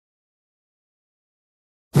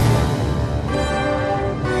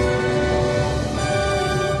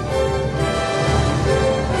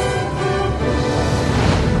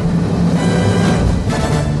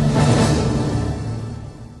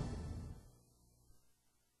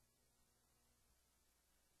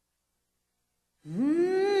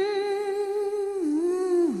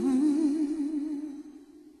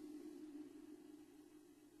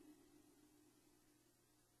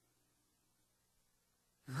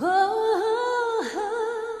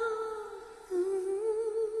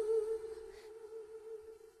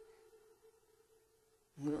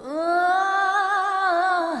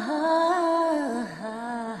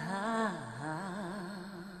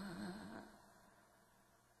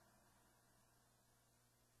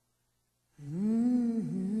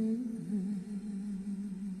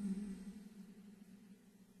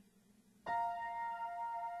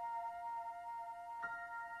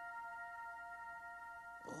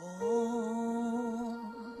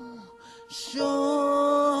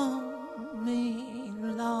Show me,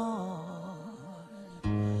 Lord,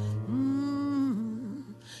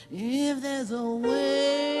 if there's a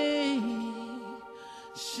way.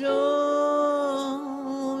 Show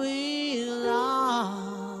me, Lord,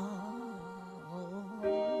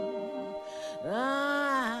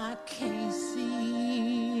 I can't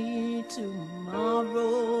see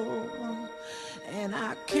tomorrow, and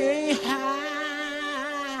I can't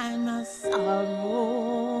hide my sorrow.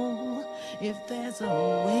 If there's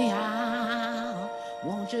a way out,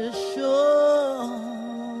 won't you show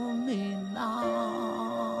me,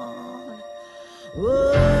 Lord?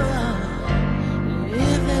 Oh,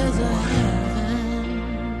 if there's a heaven,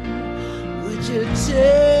 would you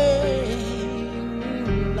take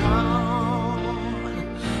me, Lord?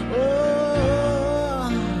 Oh,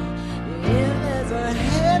 if there's a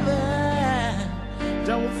heaven,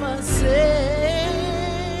 don't forsake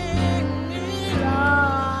me, Lord.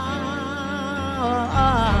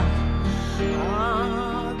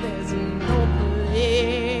 There's no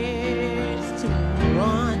place to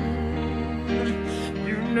run.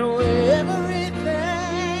 You know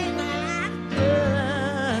everything I've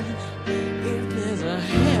done. If there's a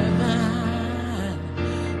heaven,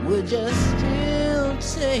 would you still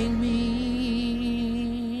take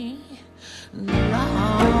me, Lord?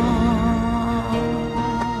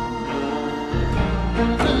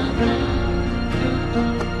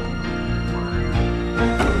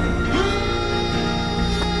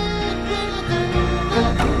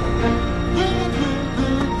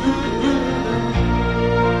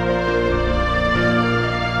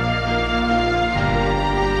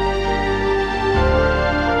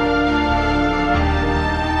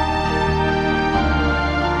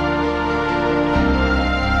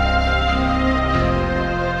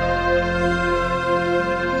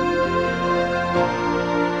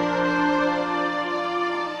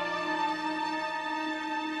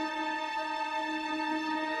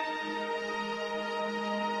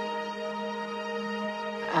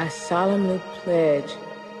 I solemnly pledge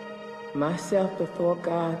myself before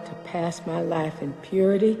God to pass my life in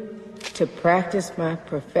purity, to practice my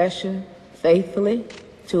profession faithfully,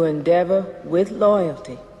 to endeavor with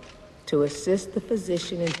loyalty, to assist the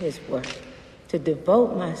physician in his work, to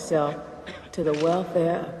devote myself to the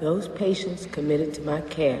welfare of those patients committed to my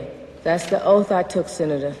care. That's the oath I took,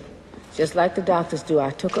 Senator. Just like the doctors do, I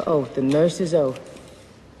took an oath, the nurse's oath.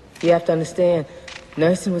 You have to understand,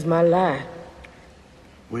 nursing was my life.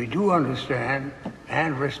 We do understand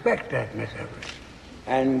and respect that, Miss Evers.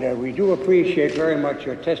 And we do appreciate very much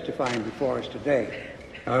your testifying before us today.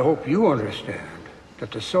 I hope you understand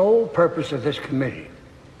that the sole purpose of this committee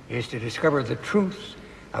is to discover the truth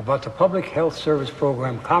about the public health service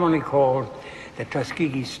program commonly called the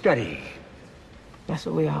Tuskegee study. That's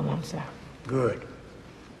what we all want, sir. Good.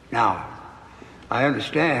 Now, I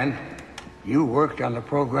understand you worked on the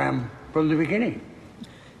program from the beginning.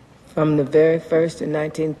 From the very first in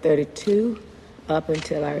 1932 up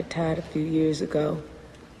until I retired a few years ago,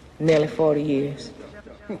 nearly 40 years.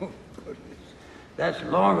 Oh, goodness. That's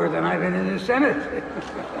longer than I've been in the Senate.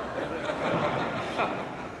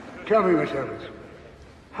 Tell me, Miss Evers,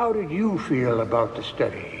 how did you feel about the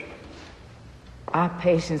study? Our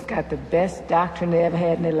patients got the best doctrine they ever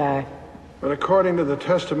had in their life. But according to the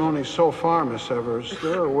testimony so far, Miss Evers,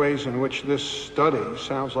 there are ways in which this study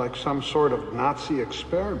sounds like some sort of Nazi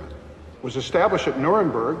experiment. It was established at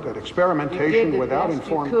Nuremberg that experimentation without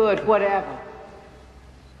informed... You could, whatever.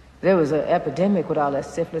 There was an epidemic with all that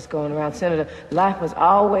syphilis going around, Senator. Life was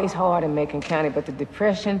always hard in Macon County, but the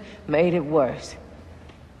Depression made it worse.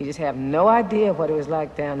 You just have no idea what it was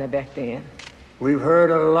like down there back then. We've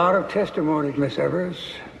heard a lot of testimonies, Miss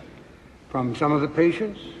Evers, from some of the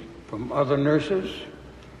patients, from other nurses,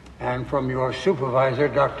 and from your supervisor,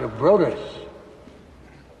 Dr. Brodus.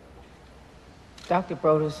 Dr.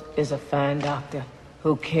 Brodus is a fine doctor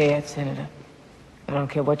who cared, Senator. I don't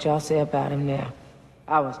care what y'all say about him now.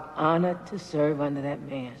 I was honored to serve under that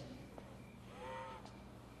man.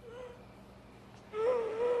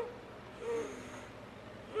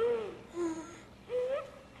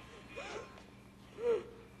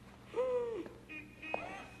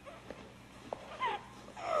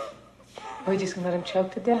 Are we just gonna let him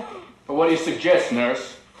choke to death? Well, what do you suggest,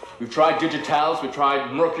 nurse? We've tried digitals, we've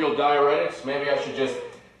tried mercurial diuretics. Maybe I should just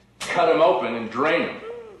cut him open and drain him.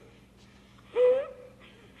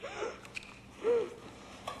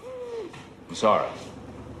 I'm sorry.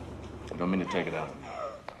 I don't mean to take it out.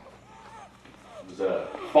 It was a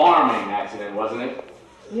farming accident, wasn't it?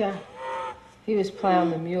 Yeah. He was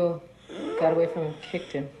plowing the mule. Got away from him,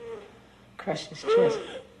 kicked him, crushed his chest.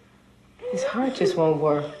 His heart just won't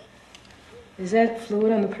work. Is that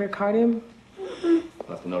fluid on the pericardium? I'll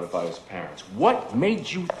have to notify his parents. What made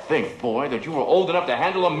you think, boy, that you were old enough to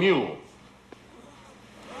handle a mule?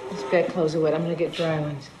 This bedclothes are wet. I'm gonna get dry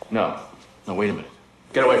ones. No. No, wait a minute.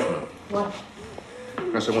 Get away from him. What?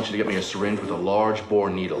 Nurse, I want you to get me a syringe with a large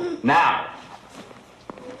bore needle. Now!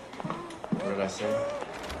 What did I say?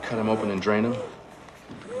 Cut him open and drain him?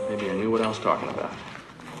 Maybe I knew what I was talking about.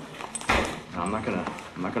 No, I'm not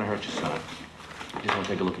gonna hurt you, son. I just want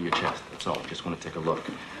to take a look at your chest. That's all. I just want to take a look.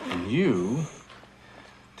 And you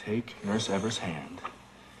take Nurse Evers' hand.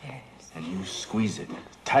 Yes. And you squeeze it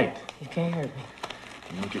tight. You can't hurt me.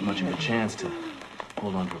 You don't get much of a chance to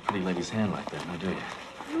hold on to a pretty lady's hand like that, now do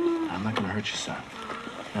you? I'm not gonna hurt you, son.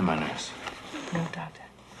 Am I, nurse? No, doctor.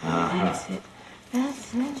 That's it.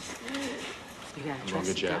 That's it. You gotta trust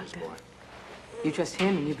the jabs, doctor. boy. You trust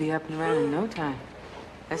him and you'll be up and around in no time.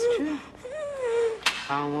 That's true.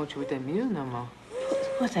 I don't want you with that mule no more.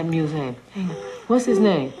 What's that mule's name? Hang on. What's his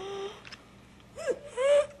name?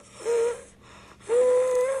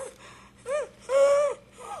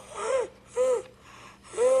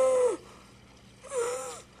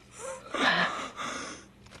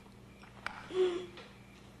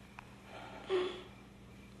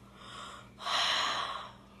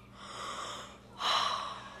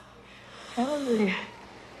 Hallelujah.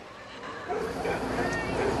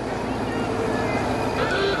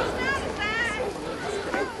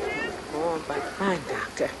 Fine,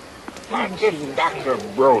 doctor. This Dr.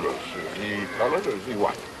 Brodus, is he colored or is he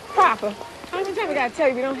white? Papa, how many times I gotta tell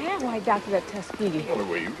you we don't have white doctors at Tuskegee? Well, the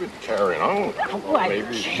way you've been carrying on. What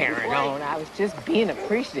carrying on? I was just being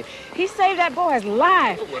appreciative. He saved that boy's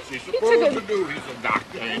life. Well, what's he supposed to do? He's a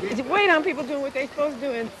doctor, ain't he? Wait on people doing what they're supposed to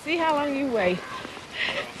do and see how long you wait.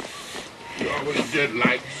 You always did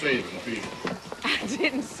like saving people. I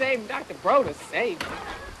didn't save Dr. Brodus saved me.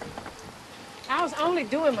 I was only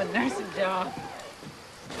doing my nursing job.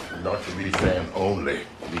 Don't you be saying only,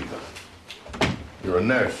 either. You're a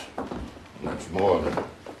nurse. And that's more than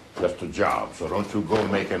just a job, so don't you go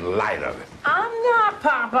making light of it. I'm not,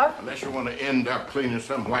 Papa. Unless you want to end up cleaning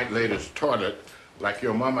some white lady's toilet like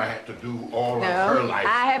your mama had to do all of her life.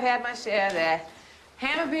 I have had my share of that.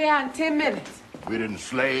 Hannah will be out in 10 minutes. We didn't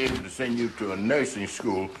slave to send you to a nursing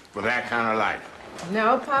school for that kind of life.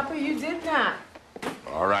 No, Papa, you did not.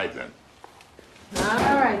 All right, then.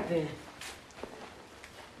 All right, then.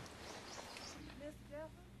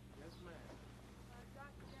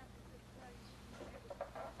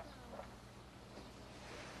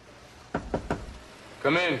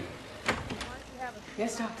 Come in.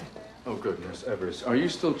 Yes, doctor. Oh, good, Nurse Evers. Are you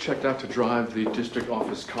still checked out to drive the district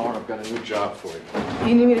office car? I've got a new job for you.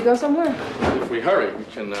 You need me to go somewhere? If we hurry, we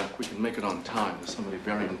can make it on time. There's somebody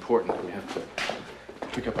very important we have to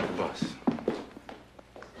pick up at the bus.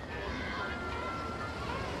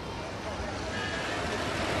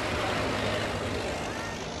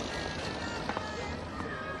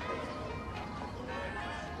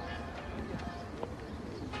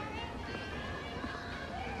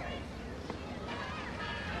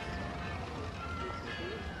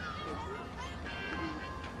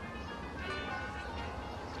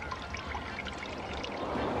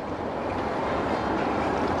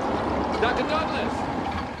 Dr. Douglas!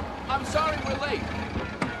 I'm sorry we're late.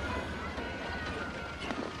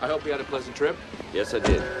 I hope you had a pleasant trip. Yes, I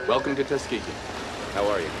did. Welcome to Tuskegee. How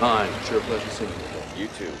are you? Fine. Sure a pleasure seeing you. You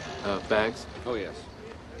too. Bags? Oh, yes.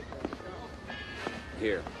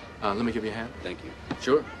 Here. Let me give you a hand. Thank you.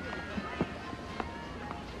 Sure.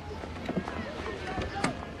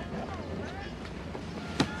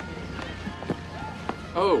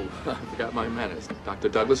 Oh, I forgot my manners. Dr.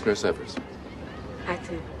 Douglas, Nurse Evers. I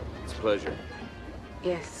do. It's a pleasure.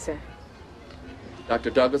 Yes, sir. Dr.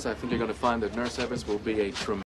 Douglas, I think you're going to find that Nurse Evers will be a tremendous